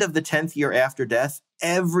the end of the 10th year after death,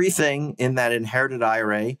 everything in that inherited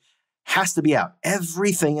IRA has to be out.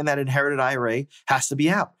 Everything in that inherited IRA has to be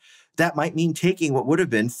out. That might mean taking what would have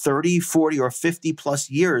been 30, 40, or 50 plus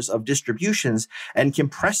years of distributions and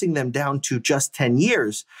compressing them down to just 10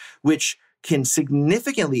 years, which can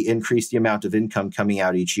significantly increase the amount of income coming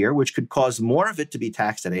out each year, which could cause more of it to be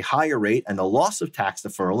taxed at a higher rate and the loss of tax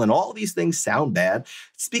deferral. And all these things sound bad.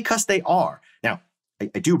 It's because they are. Now, I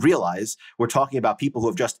do realize we're talking about people who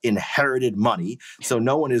have just inherited money. So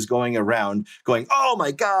no one is going around going, oh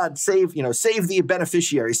my God, save the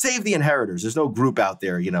beneficiaries, save the inheritors. There's no group out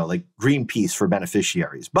there, like Greenpeace for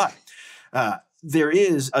beneficiaries. But there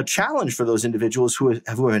is a challenge for those individuals who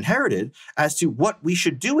have inherited as to what we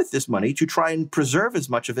should do with this money to try and preserve as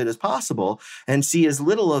much of it as possible and see as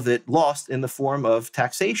little of it lost in the form of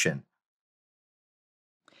taxation.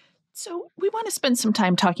 So, we want to spend some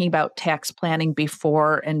time talking about tax planning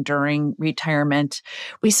before and during retirement.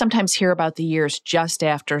 We sometimes hear about the years just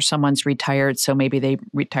after someone's retired. So, maybe they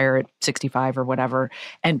retire at 65 or whatever.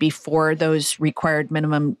 And before those required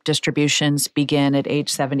minimum distributions begin at age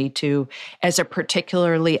 72 as a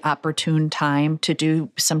particularly opportune time to do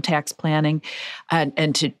some tax planning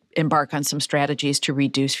and to embark on some strategies to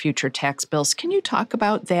reduce future tax bills. Can you talk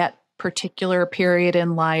about that particular period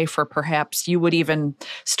in life, or perhaps you would even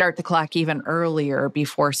start the clock even earlier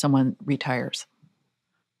before someone retires?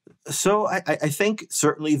 So I think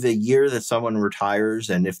certainly the year that someone retires,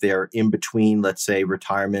 and if they're in between, let's say,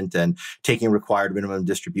 retirement and taking required minimum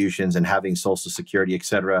distributions and having Social Security, et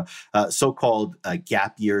cetera, so-called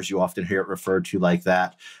gap years, you often hear it referred to like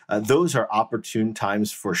that. Those are opportune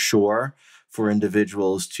times for sure for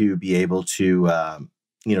individuals to be able to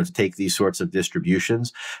to take these sorts of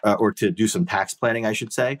distributions or to do some tax planning, I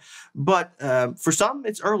should say. But for some,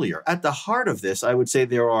 it's earlier. At the heart of this, I would say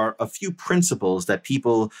there are a few principles that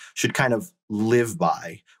people should kind of live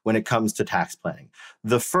by when it comes to tax planning.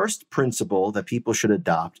 The first principle that people should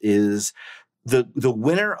adopt is the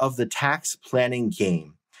winner of the tax planning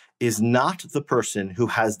game is not the person who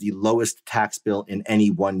has the lowest tax bill in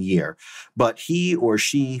any one year, but he or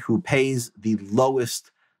she who pays the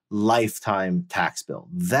lowest lifetime tax bill.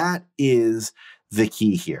 That is the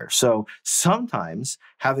key here. So sometimes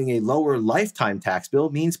having a lower lifetime tax bill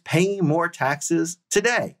means paying more taxes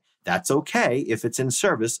today. That's okay if it's in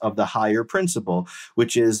service of the higher principle,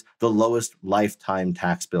 which is the lowest lifetime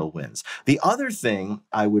tax bill wins. The other thing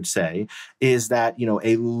I would say is that,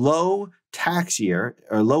 a low tax year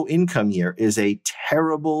or low income year is a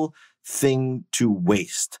terrible thing to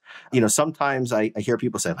waste. Sometimes I hear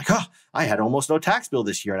people say like, oh, I had almost no tax bill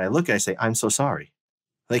this year. And I look and I say, I'm so sorry.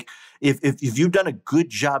 Like if you've done a good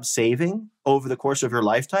job saving over the course of your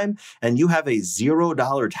lifetime and you have a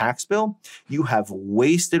 $0 tax bill, you have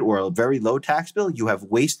wasted, or a very low tax bill, you have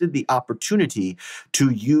wasted the opportunity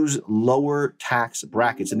to use lower tax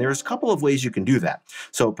brackets. And there's a couple of ways you can do that.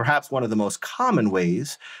 So perhaps one of the most common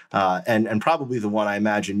ways, and probably the one I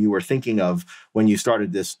imagine you were thinking of when you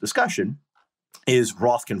started this discussion, is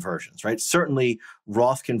Roth conversions, right? Certainly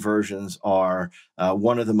Roth conversions are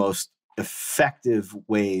one of the most effective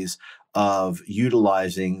ways of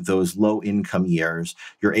utilizing those low income years.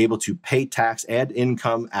 You're able to pay tax and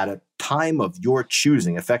income at a time of your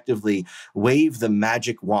choosing, effectively wave the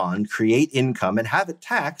magic wand, create income, and have it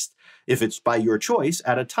taxed, if it's by your choice,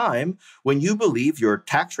 at a time when you believe your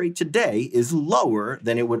tax rate today is lower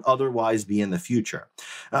than it would otherwise be in the future.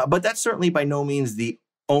 But that's certainly by no means the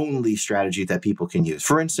only strategy that people can use.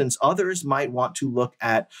 For instance, others might want to look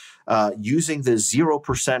at using the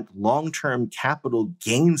 0% long-term capital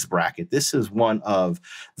gains bracket. This is one of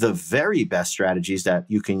the very best strategies that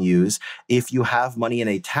you can use if you have money in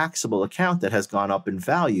a taxable account that has gone up in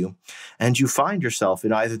value and you find yourself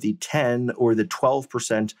in either the 10 or the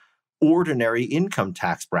 12% ordinary income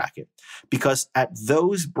tax bracket. Because at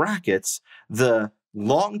those brackets, the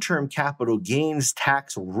long-term capital gains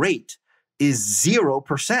tax rate is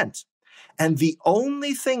 0%. And the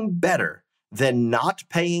only thing better than not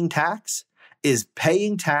paying tax is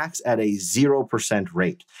paying tax at a 0%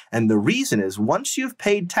 rate. And the reason is once you've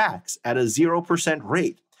paid tax at a 0%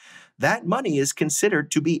 rate, that money is considered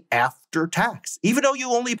to be after tax. Even though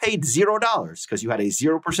you only paid $0 because you had a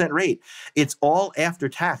 0% rate, it's all after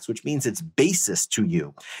tax, which means it's basis to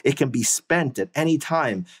you. It can be spent at any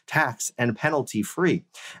time, tax and penalty free.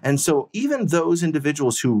 And so even those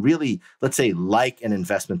individuals who really, let's say, like an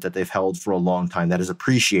investment that they've held for a long time that is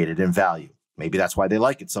appreciated in value, maybe that's why they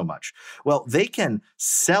like it so much. Well, they can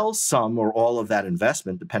sell some or all of that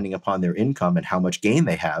investment depending upon their income and how much gain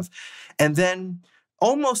they have, and then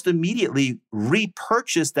almost immediately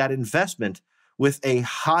repurchase that investment with a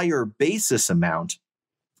higher basis amount.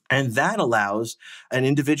 And that allows an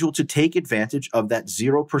individual to take advantage of that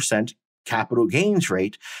 0% capital gains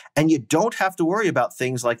rate. And you don't have to worry about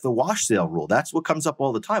things like the wash sale rule. That's what comes up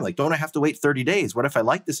all the time. Like, don't I have to wait 30 days? What if I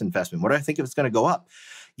like this investment? What do I think if it's going to go up?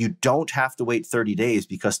 You don't have to wait 30 days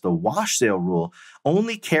because the wash sale rule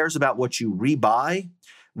only cares about what you rebuy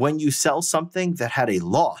when you sell something that had a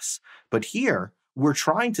loss. But here, we're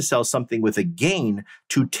trying to sell something with a gain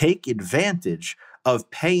to take advantage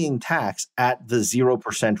of paying tax at the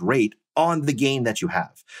 0% rate on the gain that you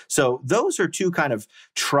have. So those are two kind of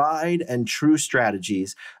tried and true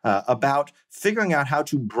strategies about figuring out how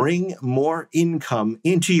to bring more income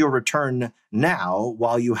into your return now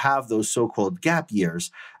while you have those so-called gap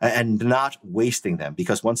years and not wasting them.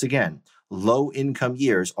 Because once again, low income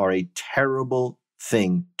years are a terrible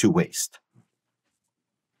thing to waste.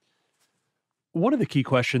 One of the key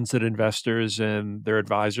questions that investors and their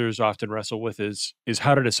advisors often wrestle with is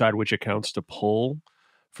how to decide which accounts to pull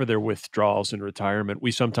for their withdrawals in retirement.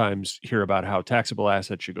 We sometimes hear about how taxable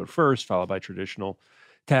assets should go first, followed by traditional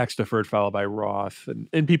tax deferred, followed by Roth,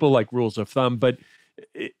 and people like rules of thumb. But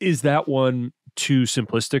is that one too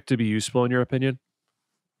simplistic to be useful in your opinion?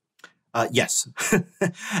 Yes,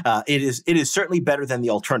 it is certainly better than the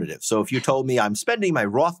alternative. So if you told me I'm spending my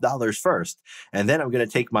Roth dollars first, and then I'm going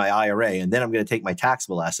to take my IRA, and then I'm going to take my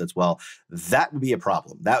taxable assets, well, that would be a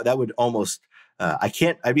problem. That would almost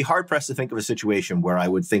I'd be hard pressed to think of a situation where I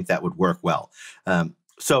would think that would work well.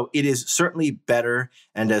 So it is certainly better.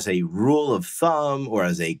 And as a rule of thumb or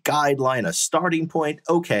as a guideline, a starting point,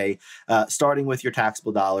 okay, starting with your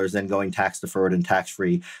taxable dollars, then going tax deferred and tax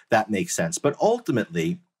free, that makes sense. But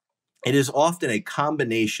ultimately, it is often a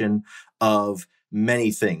combination of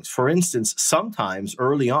many things. For instance, sometimes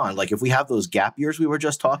early on, like if we have those gap years we were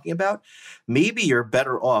just talking about, maybe you're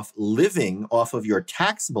better off living off of your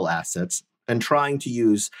taxable assets and trying to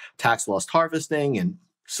use tax loss harvesting and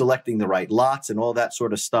selecting the right lots and all that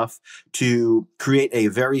sort of stuff to create a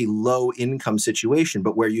very low income situation,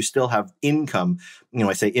 but where you still have income.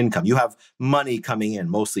 I say income, you have money coming in,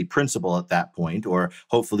 mostly principal at that point, or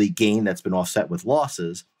hopefully gain that's been offset with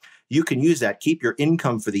losses. You can use that, keep your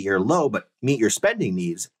income for the year low, but meet your spending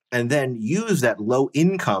needs, and then use that low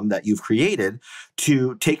income that you've created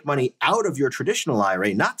to take money out of your traditional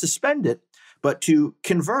IRA, not to spend it, but to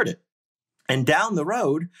convert it. And down the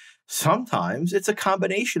road, sometimes it's a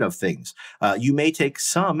combination of things. You may take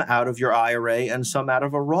some out of your IRA and some out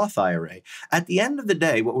of a Roth IRA. At the end of the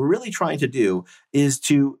day, what we're really trying to do is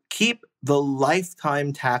to keep the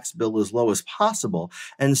lifetime tax bill as low as possible.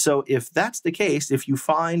 And so if that's the case, if you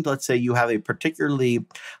find, let's say you have a particularly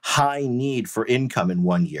high need for income in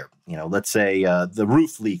one year, let's say the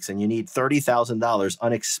roof leaks and you need $30,000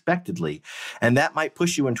 unexpectedly, and that might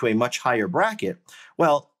push you into a much higher bracket.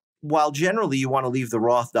 Well, while generally you want to leave the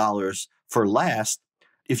Roth dollars for last,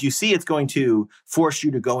 if you see it's going to force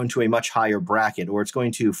you to go into a much higher bracket, or it's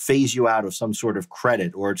going to phase you out of some sort of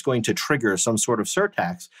credit, or it's going to trigger some sort of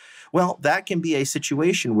surtax, well, that can be a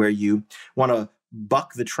situation where you want to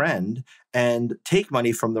buck the trend and take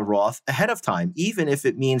money from the Roth ahead of time, even if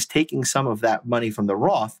it means taking some of that money from the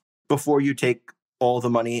Roth before you take all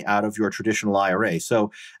the money out of your traditional IRA.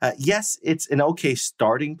 So yes, it's an okay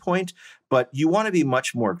starting point, but you want to be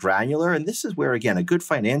much more granular. And this is where, again, a good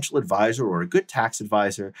financial advisor or a good tax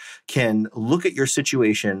advisor can look at your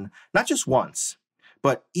situation, not just once,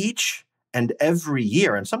 but each and every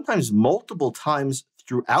year, and sometimes multiple times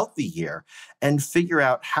throughout the year, and figure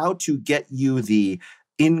out how to get you the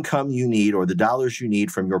income you need or the dollars you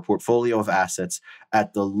need from your portfolio of assets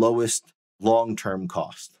at the lowest long-term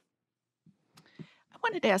cost. I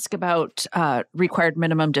wanted to ask about required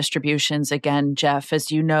minimum distributions. Again, Jeff, as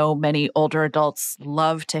you know, many older adults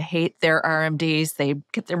love to hate their RMDs. They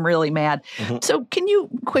get them really mad. Mm-hmm. So can you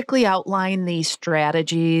quickly outline the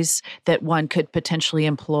strategies that one could potentially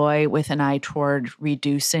employ with an eye toward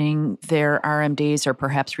reducing their RMDs or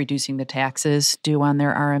perhaps reducing the taxes due on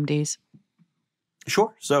their RMDs?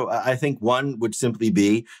 Sure. So I think one would simply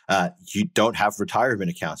be you don't have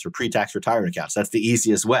retirement accounts or pre-tax retirement accounts. That's the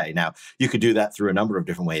easiest way. Now, you could do that through a number of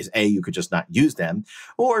different ways. A, you could just not use them.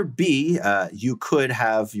 Or B, you could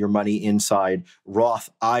have your money inside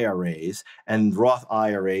Roth IRAs. And Roth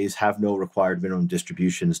IRAs have no required minimum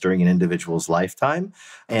distributions during an individual's lifetime.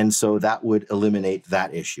 And so that would eliminate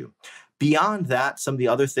that issue. Beyond that, some of the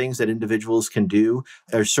other things that individuals can do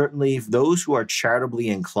are certainly those who are charitably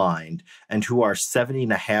inclined and who are 70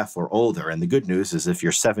 and a half or older. And the good news is if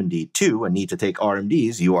you're 72 and need to take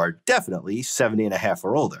RMDs, you are definitely 70 and a half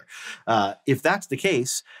or older. If that's the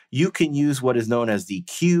case, you can use what is known as the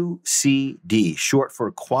QCD, short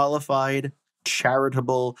for Qualified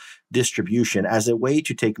Charitable Distribution, as a way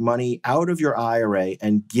to take money out of your IRA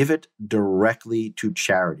and give it directly to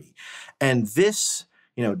charity. And this,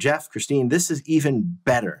 Jeff, Christine, this is even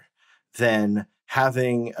better than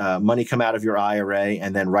having money come out of your IRA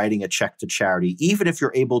and then writing a check to charity, even if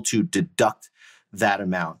you're able to deduct that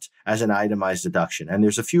amount as an itemized deduction. And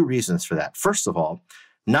there's a few reasons for that. First of all,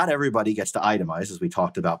 not everybody gets to itemize, as we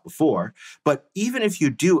talked about before. But even if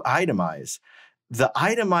you do itemize, The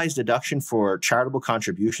itemized deduction for charitable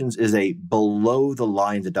contributions is a below the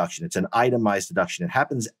line deduction. It's an itemized deduction. It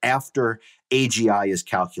happens after AGI is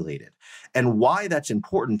calculated. And why that's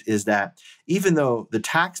important is that even though the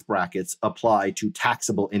tax brackets apply to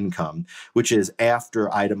taxable income, which is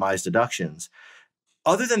after itemized deductions,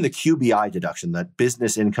 other than the QBI deduction, that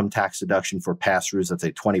business income tax deduction for pass-throughs, that's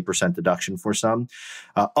a 20% deduction for some,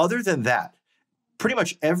 other than that, pretty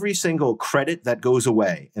much every single credit that goes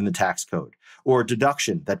away in the tax code, or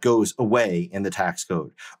deduction that goes away in the tax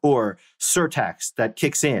code, or surtax that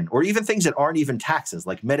kicks in, or even things that aren't even taxes,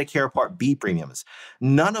 like Medicare Part B premiums,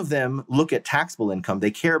 none of them look at taxable income.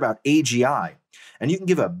 They care about AGI. And you can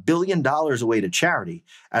give $1 billion away to charity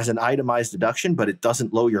as an itemized deduction, but it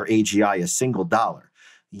doesn't lower your AGI a single dollar.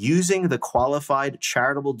 Using the qualified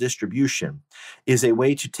charitable distribution is a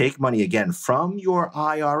way to take money, again, from your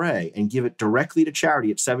IRA and give it directly to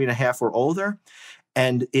charity at 70.5 or older,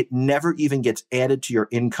 and it never even gets added to your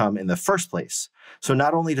income in the first place. So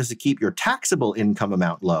not only does it keep your taxable income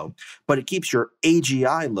amount low, but it keeps your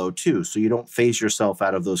AGI low too, so you don't phase yourself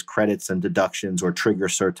out of those credits and deductions or trigger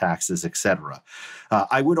surtaxes, etc.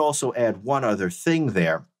 I would also add one other thing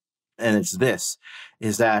there, and it's this,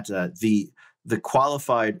 is that the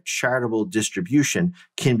qualified charitable distribution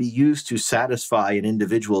can be used to satisfy an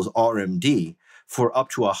individual's RMD for up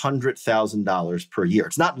to $100,000 per year.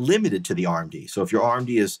 It's not limited to the RMD. So if your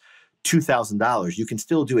RMD is $2,000, you can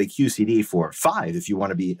still do a QCD for $5,000 if you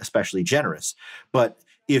want to be especially generous. But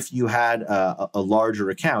if you had a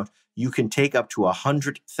larger account, you can take up to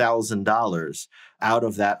 $100,000 out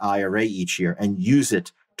of that IRA each year and use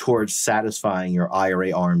it towards satisfying your IRA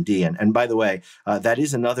RMD. And by the way, that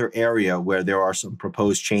is another area where there are some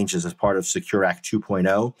proposed changes as part of Secure Act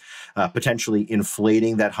 2.0, potentially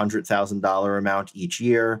inflating that $100,000 amount each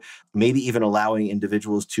year, maybe even allowing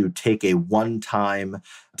individuals to take a one-time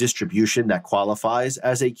distribution that qualifies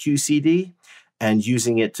as a QCD and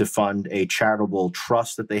using it to fund a charitable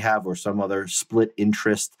trust that they have or some other split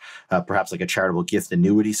interest, perhaps like a charitable gift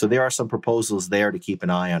annuity. So there are some proposals there to keep an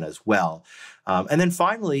eye on as well. And then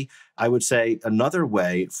finally, I would say another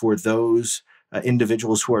way for those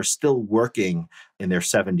individuals who are still working in their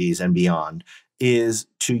 70s and beyond is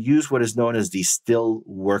to use what is known as the still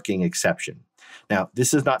working exception. Now,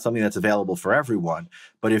 this is not something that's available for everyone,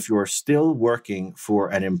 but if you're still working for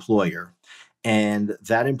an employer and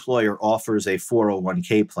that employer offers a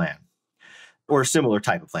 401k plan or a similar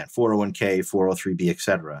type of plan, 401k, 403b, et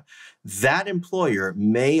cetera, that employer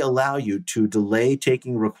may allow you to delay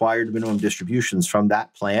taking required minimum distributions from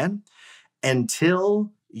that plan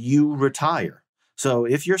until you retire. So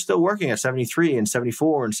if you're still working at 73 and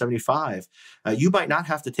 74 and 75, you might not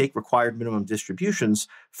have to take required minimum distributions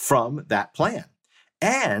from that plan.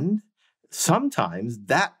 And sometimes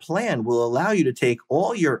that plan will allow you to take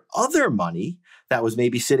all your other money that was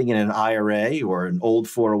maybe sitting in an IRA or an old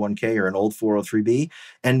 401k or an old 403b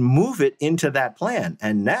and move it into that plan.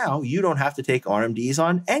 And now you don't have to take RMDs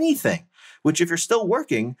on anything, which if you're still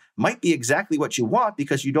working might be exactly what you want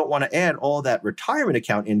because you don't want to add all that retirement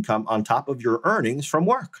account income on top of your earnings from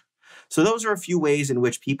work. So those are a few ways in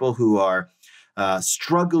which people who are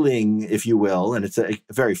struggling, if you will, and it's a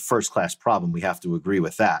very first-class problem. We have to agree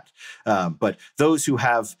with that. But those who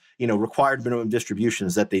have, required minimum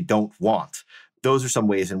distributions that they don't want, those are some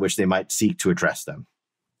ways in which they might seek to address them.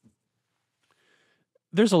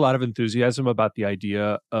 There's a lot of enthusiasm about the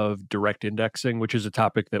idea of direct indexing, which is a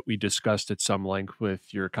topic that we discussed at some length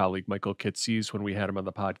with your colleague Michael Kitces when we had him on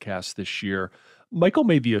the podcast this year. Michael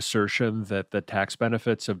made the assertion that the tax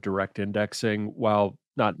benefits of direct indexing, while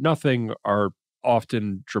not nothing, are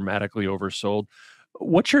often dramatically oversold.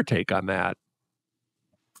 What's your take on that?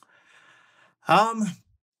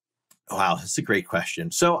 Wow, that's a great question.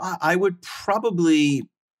 So I would probably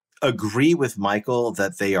agree with Michael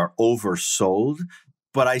that they are oversold,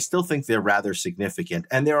 but I still think they're rather significant.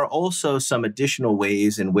 And there are also some additional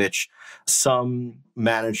ways in which some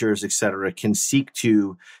managers, et cetera, can seek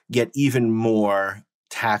to get even more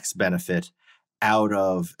tax benefit out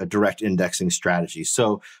of a direct indexing strategy.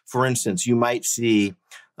 So, for instance, you might see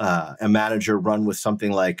a manager run with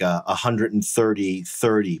something like a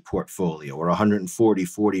 130-30 portfolio or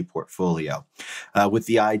 140-40 portfolio with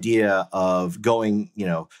the idea of going,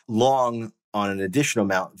 long on an additional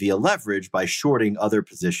amount via leverage by shorting other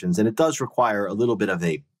positions. And it does require a little bit of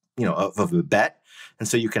a bet. And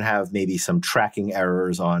so you can have maybe some tracking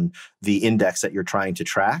errors on the index that you're trying to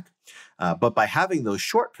track. But by having those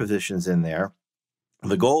short positions in there,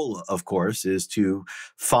 the goal, of course, is to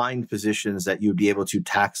find positions that you'd be able to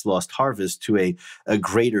tax loss harvest to a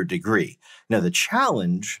greater degree. Now, the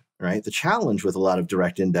challenge right? The challenge with a lot of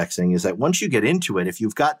direct indexing is that once you get into it, if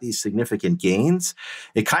you've got these significant gains,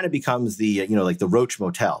 it kind of becomes the, like the Roach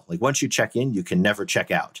Motel. Like once you check in, you can never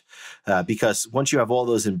check out because once you have all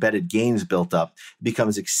those embedded gains built up, it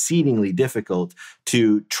becomes exceedingly difficult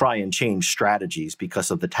to try and change strategies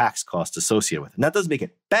because of the tax cost associated with it. And that doesn't make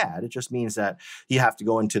it bad. It just means that you have to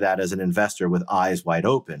go into that as an investor with eyes wide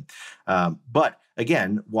open. But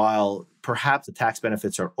again, while perhaps the tax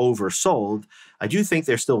benefits are oversold, I do think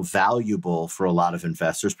they're still valuable for a lot of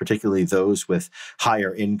investors, particularly those with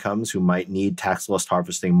higher incomes who might need tax loss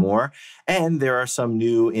harvesting more. And there are some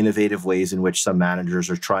new innovative ways in which some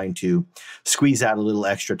managers are trying to squeeze out a little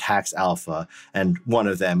extra tax alpha. And one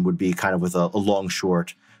of them would be kind of with a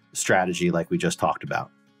long-short strategy like we just talked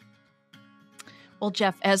about. Well,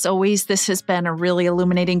 Jeff, as always, this has been a really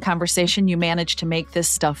illuminating conversation. You managed to make this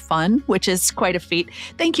stuff fun, which is quite a feat.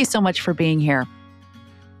 Thank you so much for being here.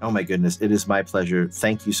 Oh, my goodness. It is my pleasure.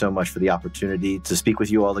 Thank you so much for the opportunity to speak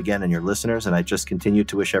with you all again and your listeners. And I just continue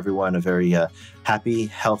to wish everyone a very happy,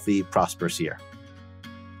 healthy, prosperous year.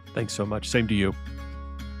 Thanks so much. Same to you.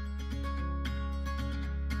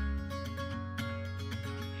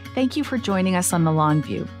 Thank you for joining us on The Long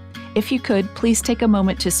View. If you could, please take a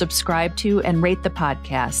moment to subscribe to and rate the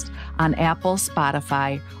podcast on Apple,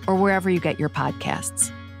 Spotify, or wherever you get your podcasts.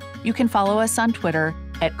 You can follow us on Twitter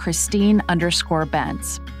at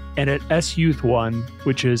Christine_Benz. And at SYouth1,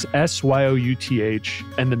 which is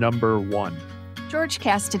SYOUTH and the number 1. George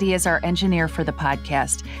Cassidy is our engineer for the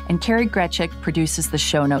podcast, and Carrie Gretchick produces the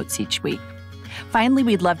show notes each week. Finally,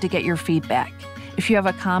 we'd love to get your feedback. If you have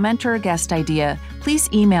a comment or a guest idea, please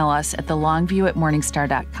email us at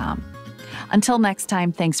thelongview@morningstar.com. Until next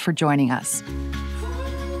time, thanks for joining us.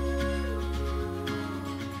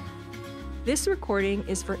 This recording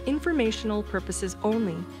is for informational purposes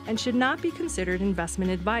only and should not be considered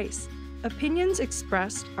investment advice. Opinions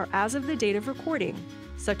expressed are as of the date of recording.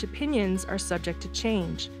 Such opinions are subject to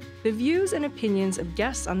change. The views and opinions of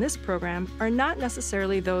guests on this program are not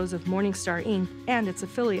necessarily those of Morningstar, Inc. and its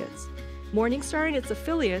affiliates. Morningstar and its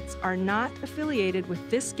affiliates are not affiliated with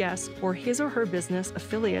this guest or his or her business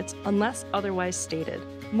affiliates unless otherwise stated.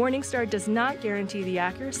 Morningstar does not guarantee the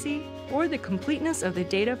accuracy or the completeness of the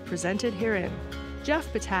data presented herein. Jeff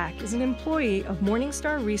Patak is an employee of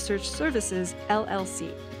Morningstar Research Services,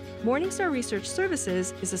 LLC. Morningstar Research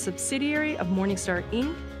Services is a subsidiary of Morningstar,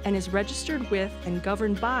 Inc. and is registered with and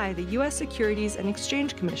governed by the U.S. Securities and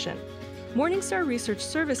Exchange Commission. Morningstar Research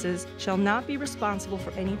Services shall not be responsible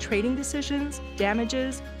for any trading decisions,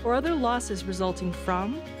 damages, or other losses resulting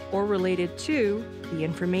from or related to the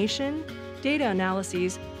information, data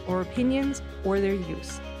analyses, or opinions, or their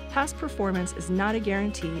use. Past performance is not a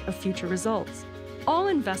guarantee of future results. All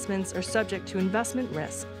investments are subject to investment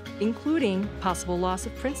risk, including possible loss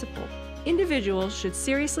of principal. Individuals should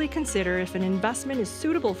seriously consider if an investment is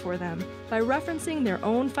suitable for them by referencing their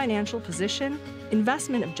own financial position,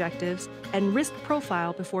 investment objectives, and risk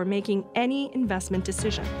profile before making any investment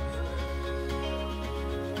decision.